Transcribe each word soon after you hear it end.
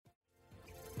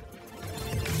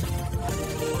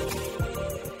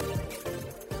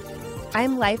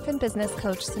I'm life and business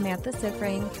coach Samantha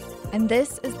Sivring, and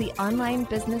this is the Online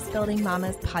Business Building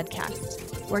Mamas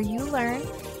podcast, where you learn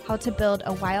how to build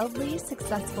a wildly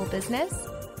successful business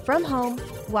from home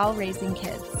while raising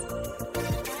kids.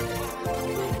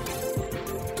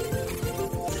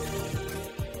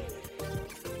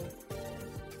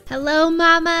 Hello,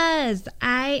 mamas!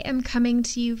 I am coming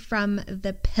to you from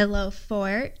the Pillow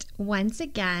Fort once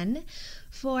again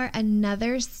for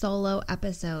another solo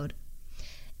episode.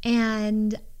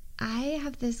 And I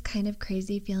have this kind of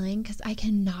crazy feeling because I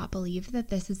cannot believe that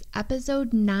this is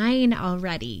episode 9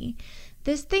 already.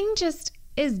 This thing just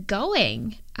is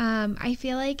going. I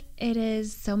feel like it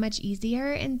is so much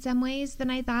easier in some ways than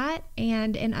I thought,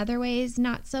 and in other ways,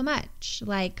 not so much.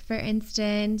 Like, for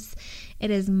instance,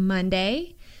 it is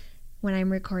Monday when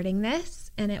I'm recording this,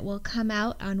 and it will come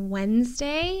out on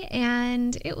Wednesday,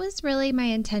 and it was really my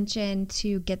intention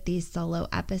to get these solo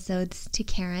episodes to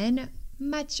Karen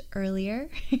much earlier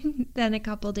than a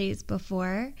couple days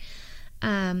before.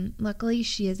 Luckily,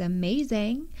 she is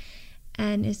amazing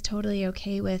and is totally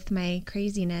okay with my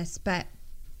craziness, but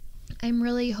I'm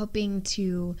really hoping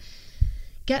to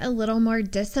get a little more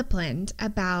disciplined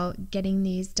about getting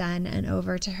these done and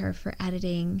over to her for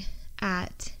editing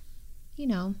at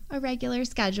a regular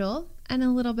schedule and a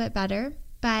little bit better.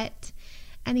 But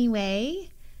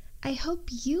anyway, I hope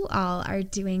you all are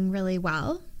doing really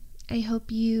well. I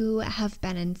hope you have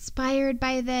been inspired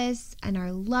by this and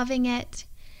are loving it.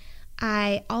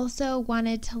 I also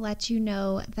wanted to let you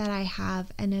know that I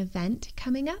have an event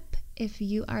coming up. If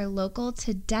you are local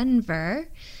to Denver,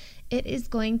 it is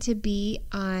going to be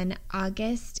on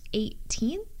August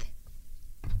 18th.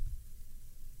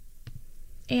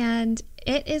 And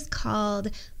it is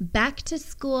called Back to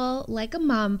School Like a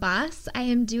Mom Boss. I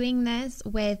am doing this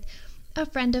with a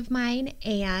friend of mine,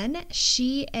 Anne.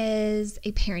 She is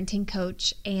a parenting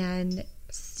coach and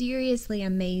seriously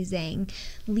amazing.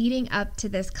 Leading up to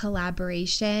this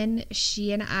collaboration,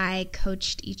 she and I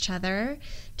coached each other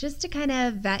just to kind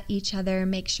of vet each other,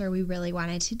 make sure we really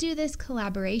wanted to do this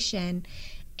collaboration.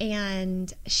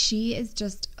 And she is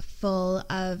just full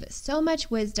of so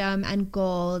much wisdom and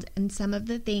gold, and some of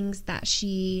the things that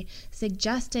she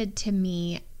suggested to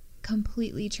me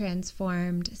completely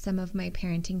transformed some of my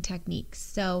parenting techniques.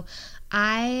 So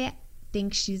I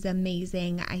think she's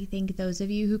amazing. I think those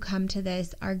of you who come to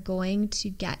this are going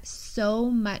to get so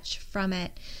much from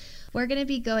it. We're going to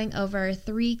be going over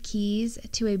 3 keys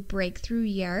to a breakthrough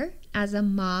year as a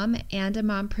mom and a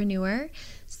mompreneur.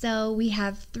 So we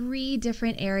have 3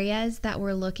 different areas that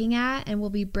we're looking at, and we'll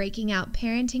be breaking out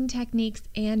parenting techniques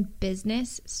and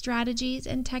business strategies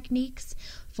and techniques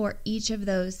for each of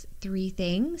those 3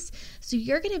 things. So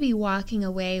you're going to be walking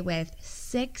away with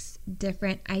 6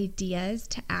 different ideas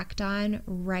to act on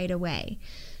right away.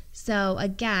 So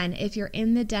again, if you're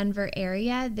in the Denver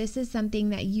area, this is something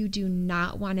that you do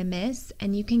not want to miss,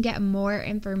 and you can get more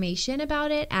information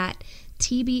about it at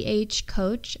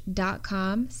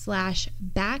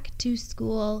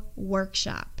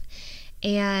tbhcoach.com/back-to-school-workshop.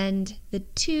 And the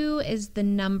 2 is the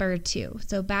number 2.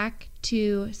 So back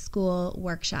to school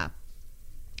workshop.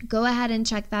 Go ahead and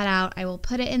check that out. I will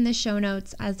put it in the show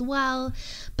notes as well,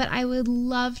 but I would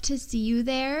love to see you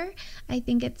there. I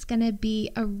think it's going to be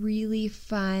a really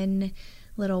fun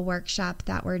little workshop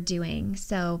that we're doing,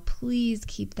 so please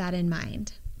keep that in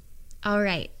mind. All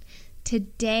right.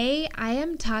 Today, I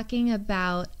am talking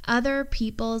about other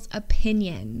people's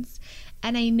opinions.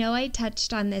 And I know I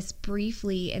touched on this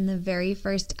briefly in the very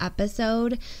first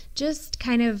episode, just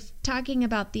kind of talking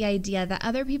about the idea that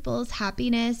other people's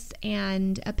happiness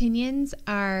and opinions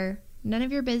are none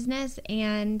of your business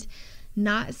and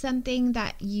not something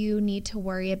that you need to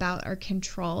worry about or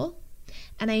control.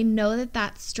 And I know that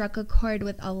that struck a chord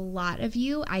with a lot of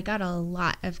you. I got a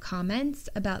lot of comments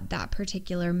about that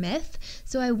particular myth.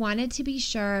 So I wanted to be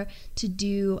sure to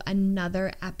do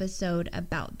another episode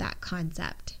about that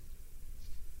concept.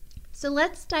 So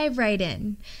let's dive right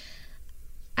in.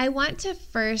 I want to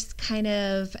first kind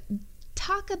of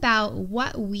talk about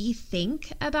what we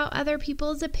think about other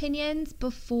people's opinions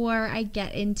before I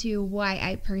get into why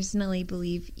I personally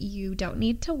believe you don't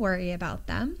need to worry about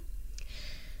them.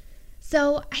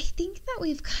 So I think that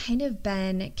we've kind of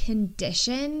been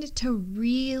conditioned to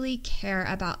really care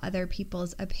about other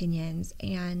people's opinions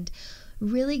and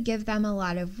really give them a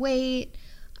lot of weight,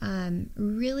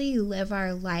 really live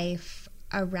our life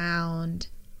around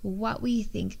what we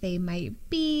think they might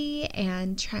be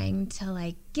and trying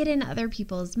to get in other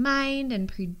people's mind and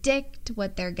predict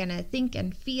what they're gonna think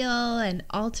and feel and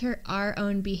alter our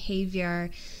own behavior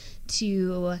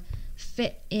to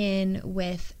fit in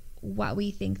with what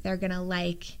we think they're gonna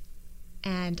like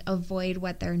and avoid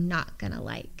what they're not gonna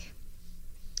like.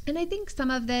 And I think some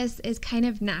of this is kind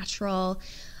of natural,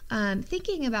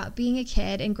 thinking about being a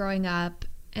kid and growing up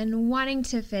and wanting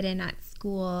to fit in at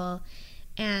school.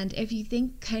 And if you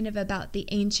think kind of about the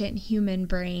ancient human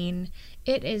brain,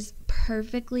 it is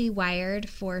perfectly wired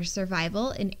for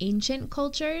survival in ancient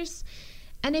cultures.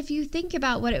 And if you think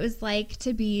about what it was like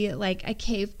to be like a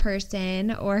cave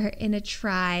person or in a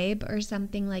tribe or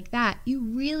something like that, you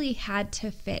really had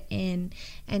to fit in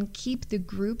and keep the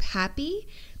group happy,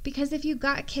 because if you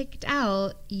got kicked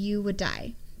out, you would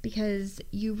die, because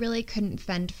you really couldn't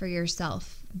fend for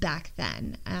yourself back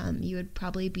then. You would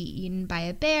probably be eaten by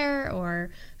a bear or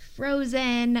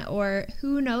frozen or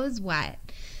who knows what.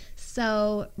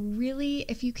 So really,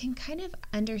 if you can kind of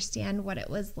understand what it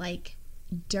was like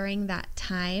during that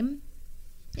time,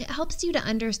 it helps you to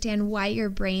understand why your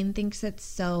brain thinks it's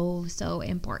so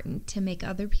important to make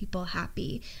other people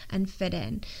happy and fit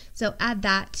in. So add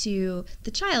that to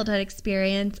the childhood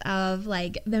experience of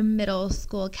like the middle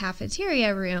school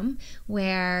cafeteria room,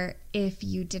 where if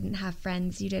you didn't have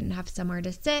friends, you didn't have somewhere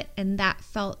to sit, and that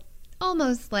felt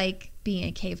almost like being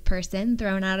a cave person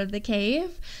thrown out of the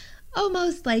cave,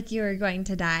 almost like you were going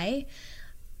to die.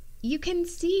 You can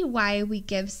see why we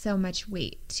give so much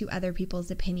weight to other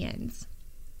people's opinions.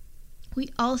 We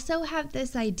also have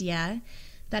this idea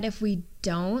that if we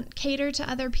don't cater to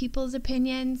other people's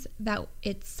opinions, that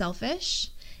it's selfish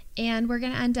and we're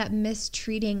going to end up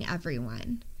mistreating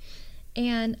everyone.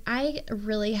 And I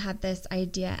really had this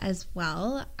idea as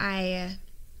well. I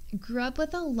grew up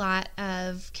with a lot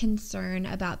of concern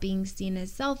about being seen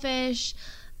as selfish,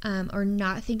 or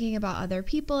not thinking about other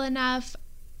people enough.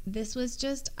 This was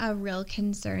just a real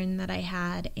concern that I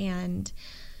had, and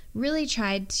really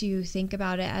tried to think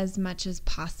about it as much as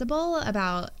possible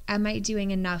about, am I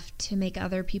doing enough to make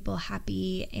other people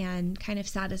happy and kind of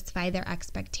satisfy their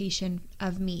expectation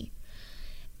of me?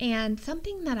 And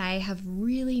something that I have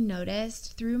really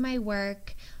noticed through my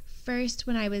work, first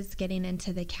when I was getting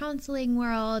into the counseling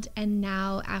world and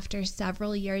now after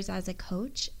several years as a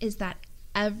coach, is that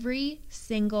every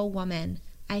single woman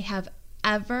I have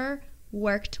ever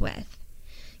worked with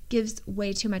gives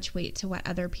way too much weight to what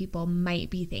other people might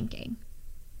be thinking.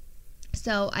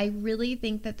 So I really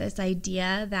think that this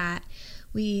idea that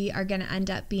we are going to end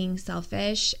up being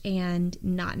selfish and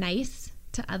not nice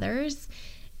to others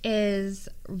is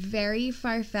very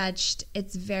far-fetched.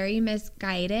 It's very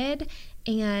misguided,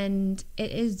 and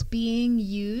it is being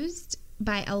used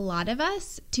by a lot of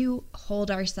us to hold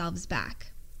ourselves back.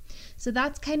 So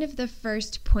that's kind of the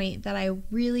first point that I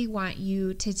really want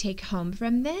you to take home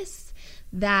from this,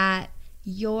 that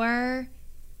your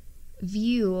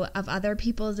view of other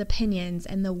people's opinions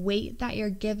and the weight that you're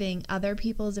giving other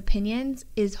people's opinions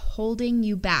is holding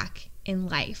you back in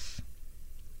life.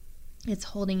 It's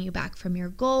holding you back from your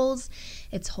goals.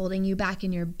 It's holding you back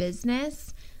in your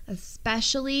business,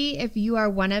 especially if you are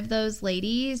one of those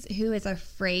ladies who is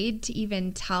afraid to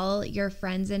even tell your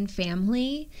friends and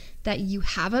family that you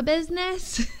have a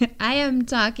business. I am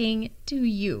talking to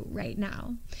you right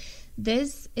now.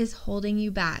 This is holding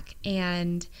you back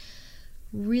and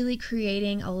really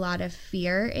creating a lot of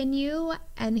fear in you.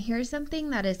 And here's something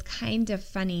that is kind of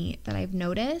funny that I've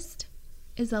noticed,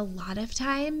 is a lot of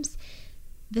times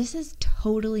this is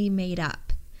totally made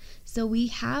up. So we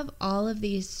have all of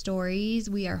these stories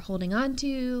we are holding on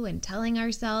to and telling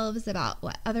ourselves about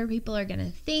what other people are going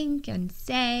to think and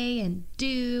say and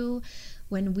do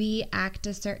when we act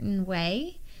a certain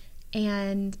way,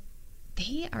 and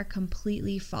they are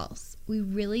completely false. We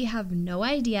really have no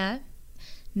idea.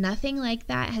 Nothing like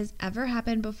that has ever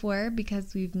happened before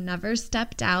because we've never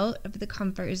stepped out of the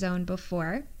comfort zone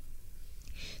before.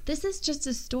 This is just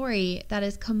a story that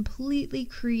is completely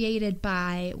created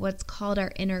by what's called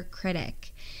our inner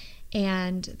critic.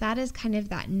 And that is kind of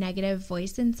that negative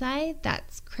voice inside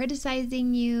that's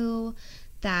criticizing you.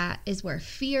 That is where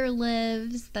fear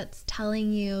lives, that's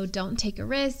telling you, don't take a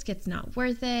risk, it's not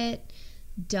worth it.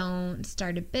 Don't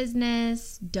start a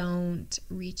business. Don't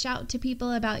reach out to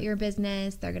people about your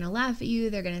business. They're going to laugh at you.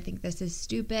 They're going to think this is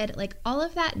stupid. Like, all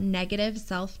of that negative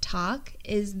self-talk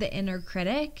is the inner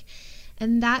critic.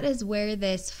 And that is where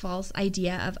this false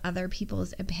idea of other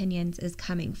people's opinions is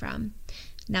coming from.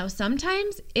 Now,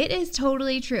 sometimes it is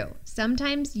totally true.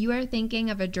 Sometimes you are thinking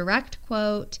of a direct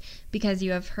quote because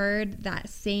you have heard that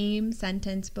same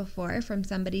sentence before from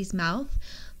somebody's mouth.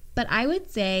 But I would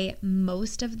say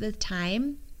most of the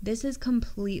time, this is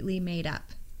completely made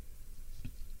up.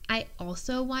 I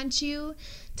also want you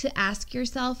to ask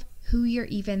yourself who you're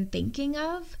even thinking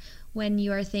of when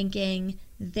you're thinking,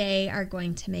 they are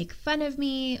going to make fun of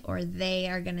me, or they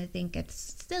are going to think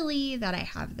it's silly that I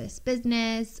have this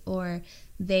business, or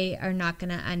they are not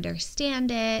going to understand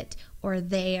it, or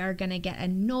they are going to get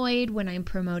annoyed when I'm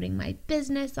promoting my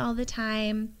business all the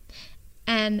time.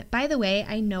 And by the way,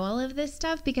 I know all of this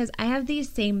stuff because I have these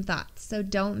same thoughts. So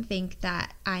don't think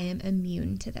that I am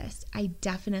immune to this. I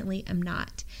definitely am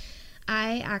not.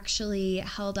 I actually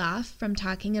held off from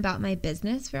talking about my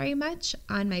business very much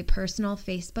on my personal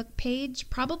Facebook page,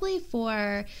 probably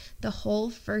for the whole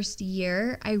first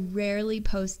year. I rarely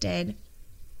posted.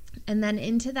 And then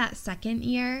into that second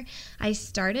year, I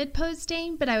started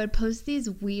posting, but I would post these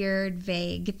weird,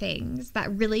 vague things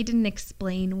that really didn't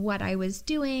explain what I was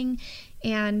doing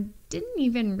and didn't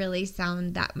even really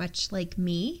sound that much like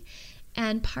me.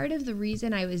 And part of the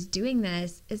reason I was doing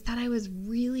this is that I was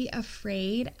really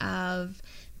afraid of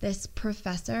this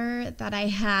professor that I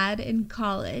had in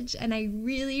college, and I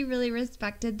really, really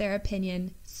respected their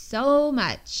opinion so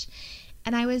much.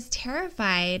 And I was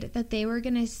terrified that they were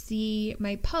going to see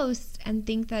my posts and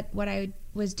think that what I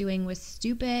was doing was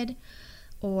stupid,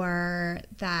 or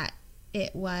that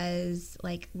it was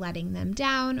like letting them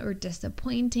down or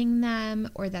disappointing them,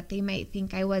 or that they might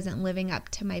think I wasn't living up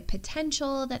to my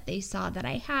potential that they saw that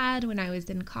I had when I was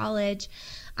in college.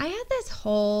 I had this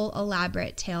whole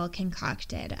elaborate tale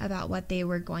concocted about what they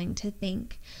were going to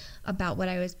think about what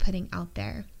I was putting out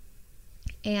there.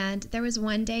 And there was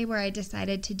one day where I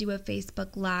decided to do a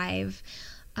Facebook Live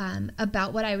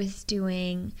about what I was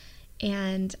doing,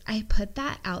 and I put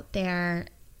that out there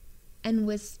and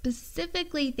was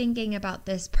specifically thinking about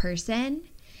this person,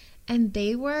 and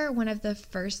they were one of the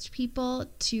first people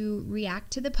to react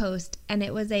to the post, and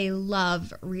it was a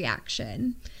love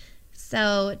reaction.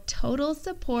 So total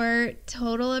support,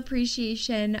 total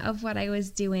appreciation of what I was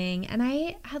doing, and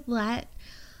I had let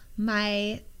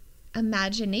my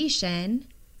imagination,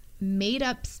 made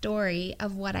up story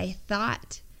of what I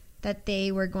thought that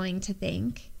they were going to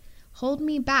think hold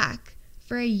me back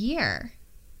for a year.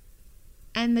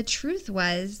 And the truth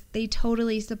was, they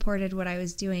totally supported what I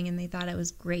was doing and they thought it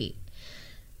was great.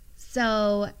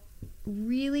 So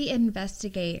really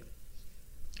investigate,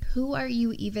 who are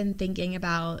you even thinking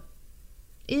about?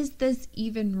 Is this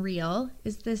even real?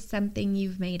 Is this something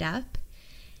you've made up?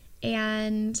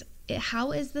 And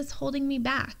how is this holding me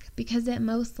back? Because it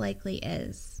most likely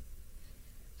is.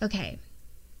 Okay,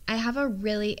 I have a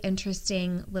really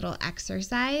interesting little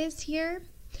exercise here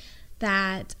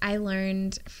that I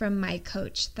learned from my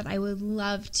coach that I would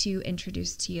love to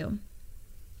introduce to you.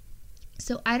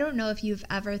 So I don't know if you've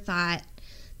ever thought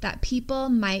that people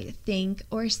might think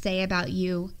or say about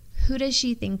you, who does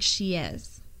she think she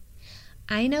is?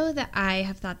 I know that I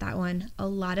have thought that one a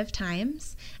lot of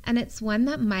times, and it's one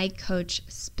that my coach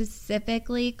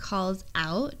specifically calls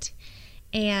out.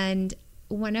 And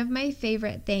one of my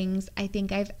favorite things I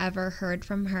think I've ever heard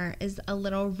from her is a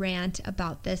little rant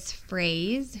about this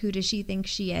phrase, who does she think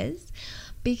she is?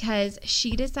 Because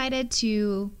she decided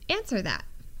to answer that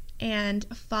and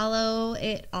follow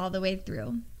it all the way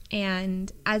through.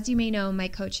 And as you may know, my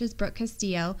coach is Brooke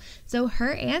Castillo. So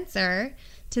her answer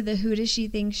to the who does she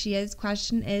think she is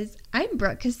question is, I'm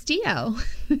Brooke Castillo.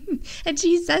 And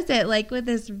she says it like with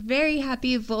this very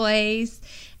happy voice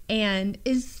and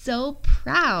is so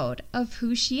proud of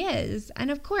who she is. And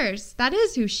of course, that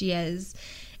is who she is.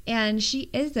 And she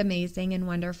is amazing and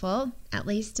wonderful, at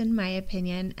least in my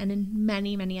opinion, and in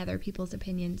many, many other people's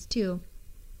opinions too.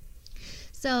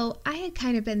 So I had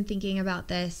kind of been thinking about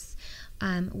this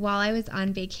while I was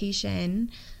on vacation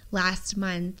last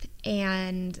month,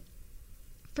 and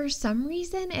for some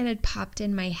reason it had popped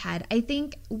in my head. I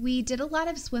think we did a lot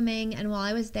of swimming, and while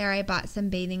I was there I bought some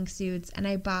bathing suits, and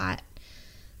I bought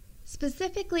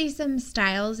specifically some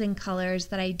styles and colors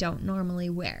that I don't normally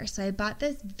wear. So I bought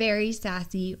this very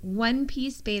sassy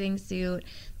one-piece bathing suit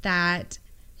that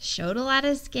showed a lot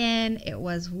of skin. It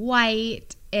was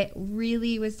white. It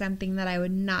really was something that I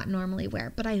would not normally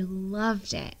wear, but I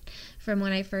loved it. From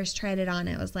when I first tried it on,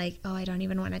 it was like, oh, I don't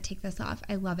even want to take this off.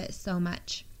 I love it so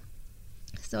much.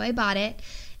 So I bought it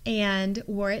and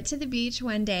wore it to the beach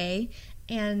one day.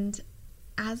 And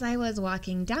as I was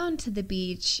walking down to the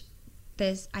beach,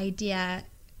 this idea,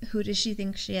 who does she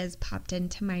think she is, popped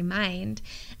into my mind.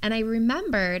 And I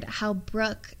remembered how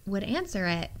Brooke would answer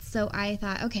it. So I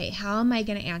thought, okay, how am I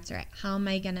going to answer it? How am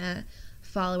I going to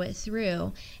follow it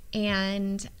through?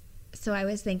 And so I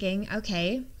was thinking,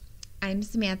 okay, I'm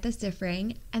Samantha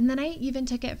Siffring. And then I even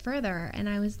took it further and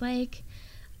I was like,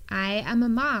 I am a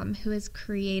mom who has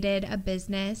created a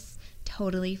business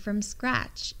totally from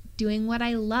scratch, doing what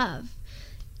I love.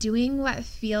 doing what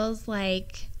feels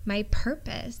like my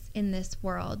purpose in this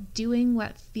world, doing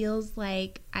what feels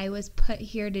like I was put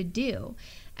here to do,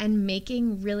 and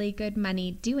making really good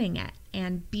money doing it,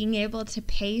 and being able to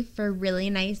pay for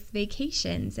really nice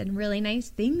vacations and really nice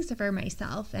things for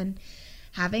myself, and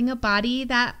having a body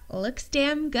that looks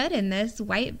damn good in this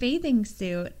white bathing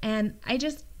suit. And I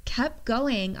just kept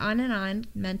going on and on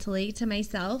mentally to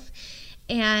myself,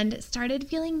 and started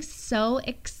feeling so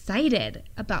excited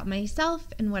about myself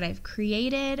and what I've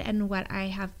created and what I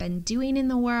have been doing in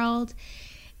the world.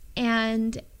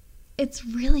 And it's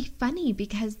really funny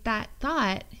because that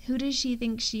thought, who does she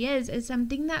think she is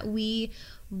something that we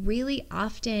really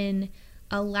often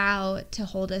allow to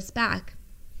hold us back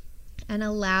and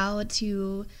allow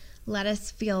to let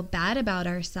us feel bad about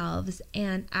ourselves.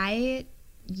 And I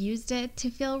used it to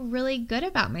feel really good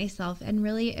about myself and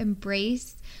really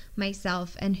embrace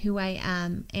myself and who I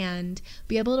am, and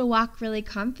be able to walk really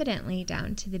confidently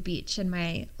down to the beach in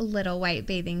my little white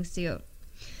bathing suit.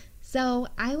 So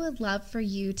I would love for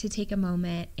you to take a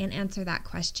moment and answer that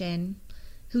question.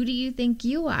 Who do you think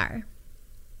you are?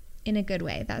 In a good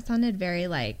way. That sounded very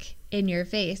like in your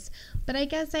face, but I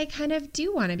guess I kind of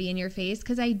do want to be in your face,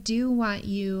 because I do want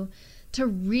you to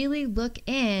really look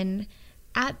in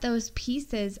at those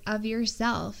pieces of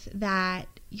yourself that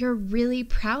you're really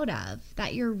proud of,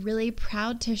 that you're really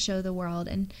proud to show the world,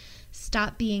 and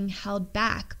stop being held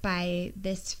back by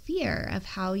this fear of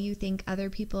how you think other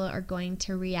people are going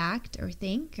to react or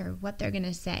think or what they're going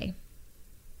to say.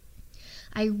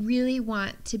 I really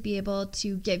want to be able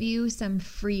to give you some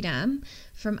freedom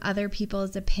from other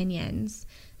people's opinions.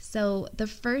 So the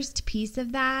first piece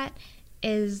of that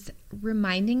is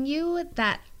reminding you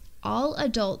that all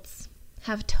adults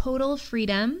have total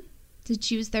freedom to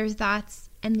choose their thoughts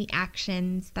and the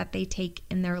actions that they take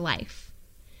in their life.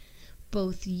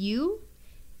 Both you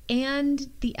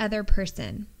and the other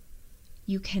person.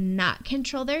 You cannot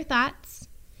control their thoughts,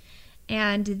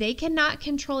 and they cannot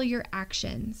control your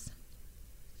actions.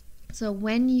 So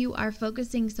when you are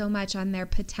focusing so much on their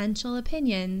potential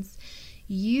opinions,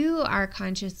 you are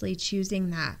consciously choosing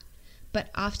that. But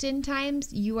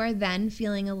oftentimes you are then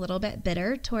feeling a little bit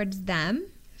bitter towards them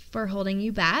for holding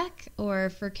you back or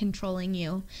for controlling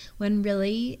you, when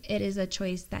really it is a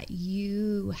choice that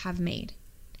you have made.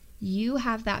 You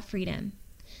have that freedom.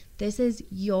 This is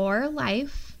your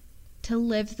life to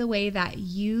live the way that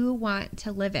you want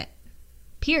to live it,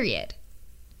 period.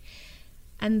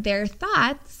 And their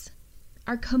thoughts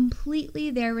are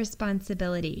completely their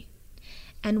responsibility.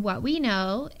 And what we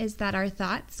know is that our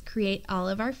thoughts create all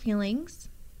of our feelings.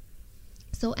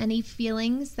 So any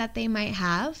feelings that they might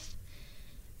have,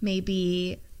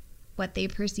 maybe what they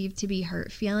perceive to be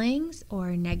hurt feelings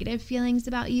or negative feelings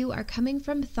about you, are coming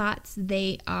from thoughts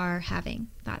they are having,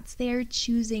 thoughts they're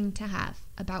choosing to have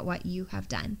about what you have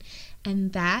done.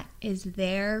 And that is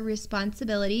their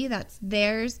responsibility. That's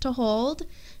theirs to hold,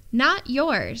 not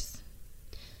yours.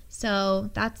 So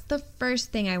that's the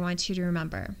first thing I want you to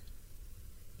remember.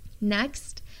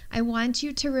 Next, I want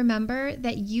you to remember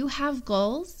that you have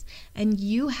goals and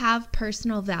you have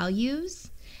personal values,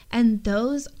 and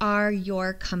those are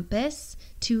your compass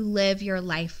to live your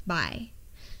life by,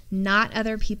 not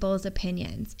other people's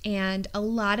opinions. And a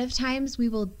lot of times we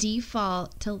will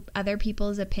default to other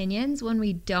people's opinions when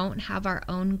we don't have our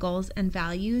own goals and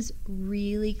values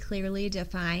really clearly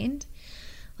defined.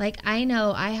 Like, I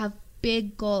know I have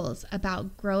big goals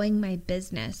about growing my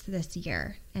business this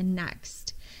year and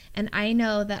next. And I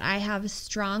know that I have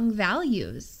strong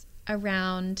values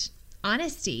around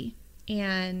honesty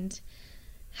and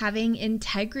having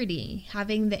integrity,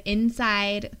 having the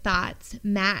inside thoughts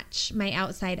match my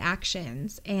outside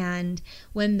actions. And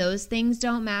when those things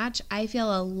don't match, I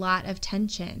feel a lot of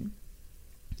tension.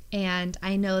 And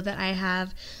I know that I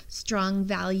have strong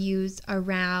values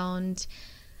around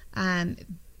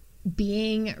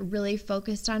being really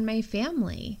focused on my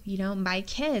family, my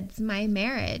kids, my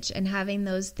marriage, and having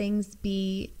those things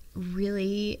be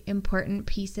really important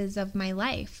pieces of my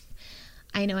life.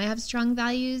 I know I have strong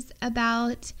values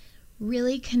about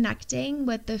really connecting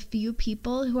with the few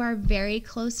people who are very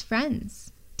close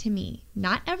friends to me.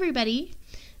 Not everybody,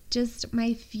 just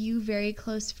my few very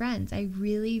close friends. I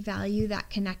really value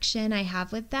that connection I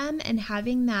have with them, and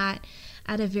having that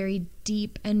at a very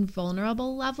deep and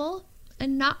vulnerable level,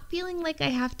 and not feeling like I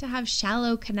have to have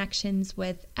shallow connections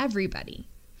with everybody.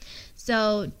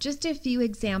 So just a few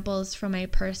examples from my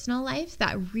personal life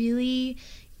that really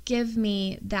give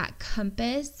me that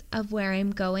compass of where I'm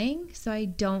going, so I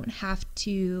don't have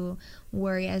to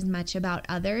worry as much about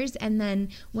others. And then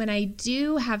when I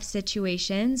do have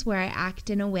situations where I act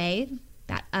in a way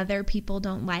that other people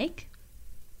don't like,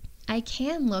 I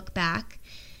can look back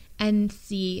and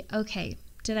see, okay,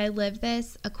 did I live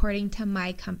this according to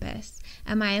my compass?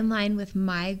 Am I in line with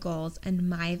my goals and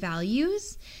my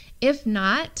values? If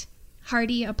not,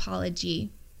 hearty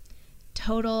apology,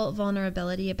 total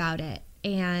vulnerability about it.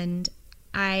 And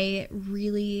I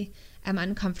really am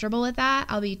uncomfortable with that.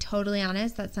 I'll be totally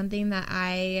honest. That's something that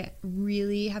I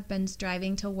really have been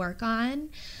striving to work on.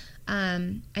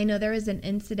 I know there was an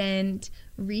incident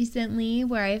recently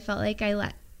where I felt like I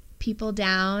let people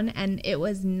down and it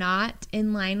was not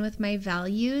in line with my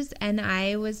values, and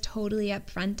I was totally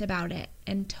upfront about it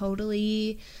and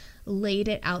totally laid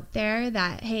it out there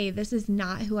that, hey, this is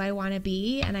not who I want to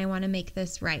be and I want to make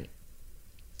this right.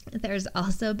 There's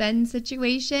also been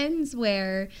situations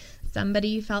where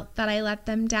somebody felt that I let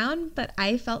them down, but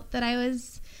I felt that I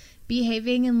was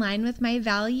behaving in line with my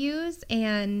values,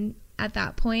 and at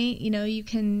that point, you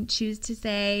can choose to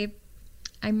say,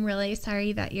 I'm really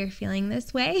sorry that you're feeling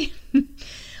this way.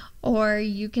 Or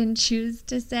you can choose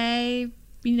to say,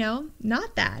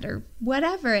 not that, or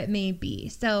whatever it may be.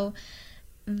 So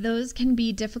those can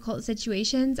be difficult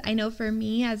situations. I know for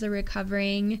me as a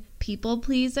recovering people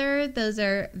pleaser, those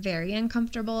are very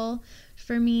uncomfortable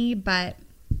for me, but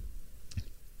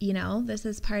this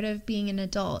is part of being an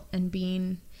adult and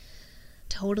being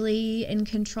totally in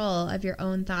control of your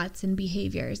own thoughts and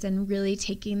behaviors and really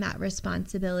taking that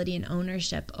responsibility and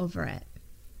ownership over it.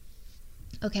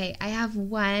 Okay, I have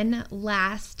one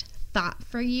last thought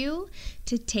for you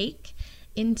to take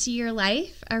into your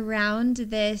life around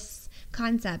this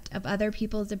concept of other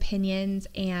people's opinions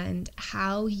and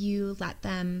how you let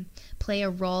them play a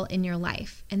role in your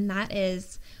life. And that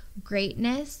is,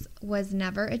 greatness was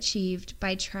never achieved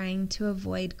by trying to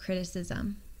avoid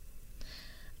criticism.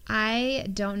 I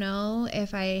don't know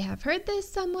if I have heard this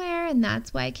somewhere and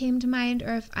that's why it came to mind,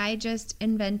 or if I just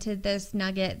invented this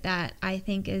nugget that I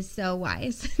think is so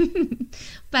wise.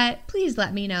 But please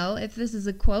let me know if this is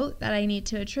a quote that I need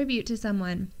to attribute to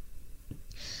someone.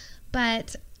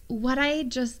 But what I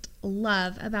just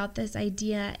love about this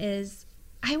idea is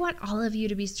I want all of you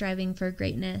to be striving for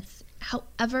greatness,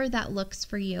 however that looks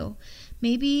for you.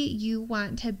 Maybe you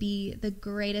want to be the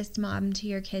greatest mom to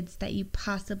your kids that you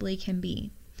possibly can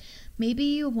be. Maybe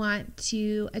you want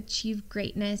to achieve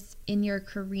greatness in your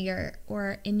career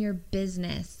or in your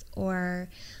business or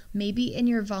maybe in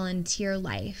your volunteer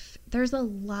life. There's a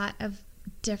lot of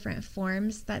different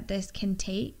forms that this can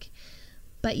take,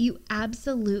 but you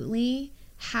absolutely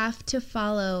have to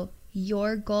follow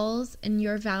your goals and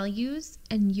your values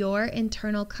and your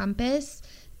internal compass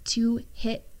to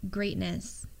hit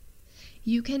greatness.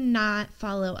 You cannot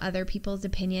follow other people's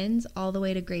opinions all the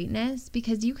way to greatness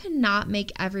because you cannot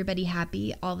make everybody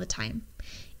happy all the time.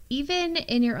 Even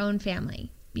in your own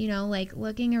family, like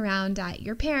looking around at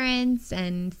your parents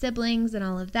and siblings and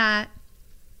all of that,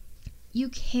 you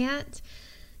can't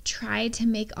try to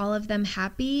make all of them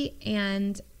happy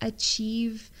and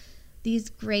achieve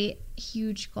these great,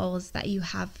 huge goals that you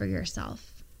have for yourself.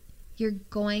 You're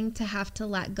going to have to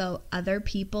let go other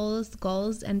people's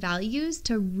goals and values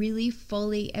to really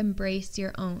fully embrace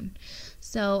your own.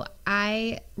 So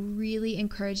I really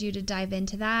encourage you to dive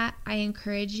into that. I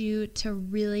encourage you to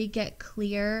really get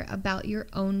clear about your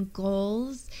own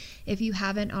goals if you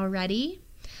haven't already.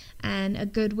 And a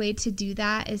good way to do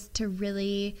that is to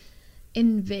really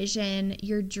envision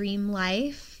your dream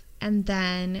life and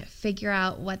then figure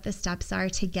out what the steps are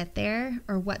to get there,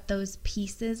 or what those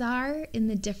pieces are in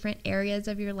the different areas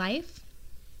of your life.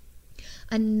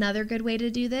 Another good way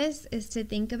to do this is to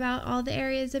think about all the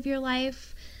areas of your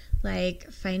life,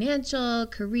 like financial,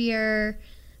 career,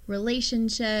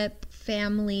 relationship,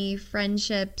 family,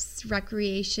 friendships,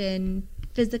 recreation,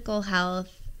 physical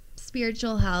health,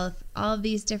 spiritual health, all of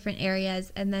these different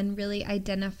areas, and then really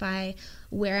identify,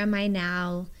 where am I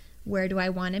now? Where do I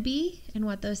want to be, and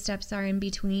what those steps are in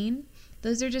between.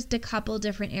 Those are just a couple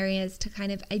different areas to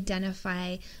kind of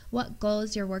identify what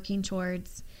goals you're working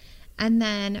towards. And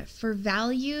then for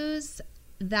values,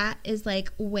 that is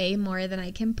like way more than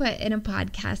I can put in a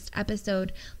podcast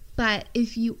episode. But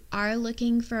if you are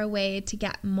looking for a way to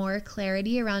get more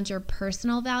clarity around your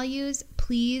personal values,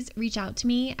 please reach out to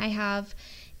me. I have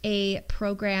a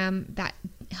program that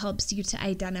helps you to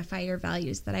identify your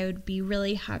values that I would be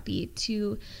really happy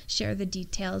to share the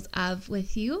details of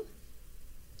with you.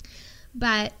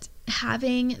 But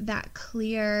having that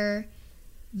clear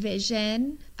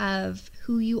vision of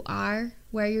who you are,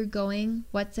 where you're going,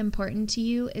 what's important to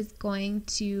you is going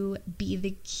to be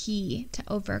the key to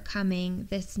overcoming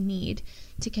this need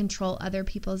to control other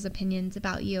people's opinions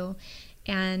about you.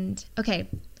 And okay,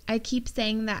 I keep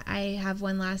saying that I have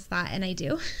one last thought, and I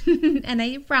do. And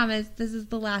I promise this is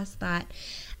the last thought.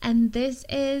 And this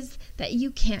is that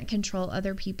you can't control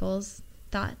other people's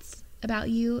thoughts about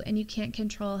you, and you can't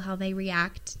control how they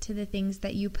react to the things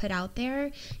that you put out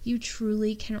there. You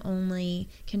truly can only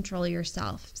control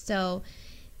yourself. So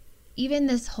even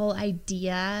this whole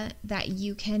idea that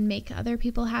you can make other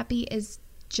people happy is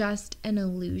just an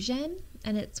illusion.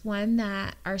 And it's one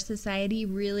that our society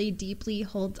really deeply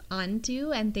holds on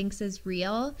to and thinks is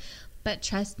real. But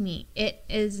trust me, it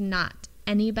is not.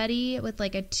 Anybody with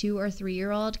like a 2 or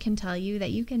 3-year-old can tell you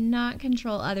that you cannot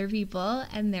control other people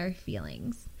and their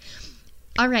feelings.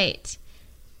 All right.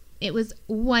 It was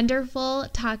wonderful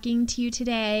talking to you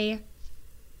today.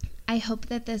 I hope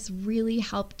that this really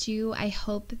helped you. I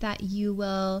hope that you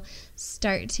will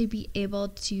start to be able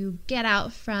to get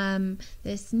out from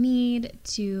this need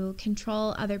to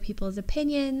control other people's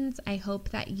opinions. I hope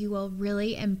that you will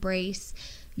really embrace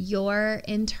your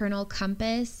internal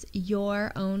compass,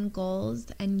 your own goals,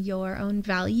 and your own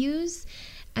values,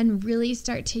 and really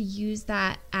start to use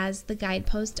that as the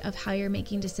guidepost of how you're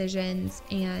making decisions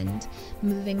and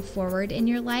moving forward in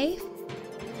your life.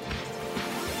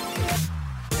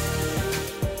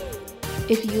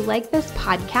 If you like this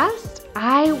podcast,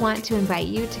 I want to invite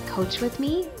you to coach with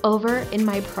me over in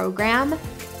my program,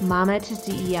 Mama to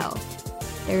CEO.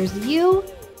 There's you,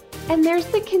 and there's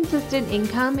the consistent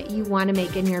income you want to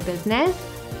make in your business,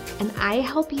 and I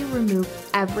help you remove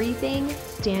everything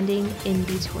standing in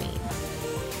between.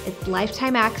 It's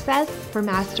lifetime access for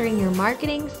mastering your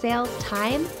marketing, sales,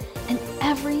 time, and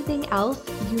everything else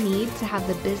you need to have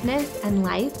the business and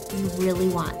life you really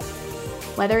want.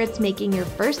 Whether it's making your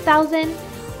first 1,000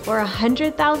 or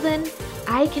 100,000,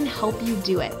 I can help you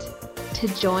do it. To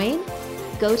join,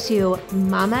 go to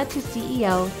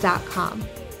mamatoceo.com,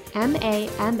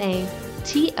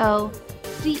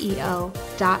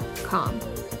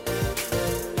 mamatoceo.com.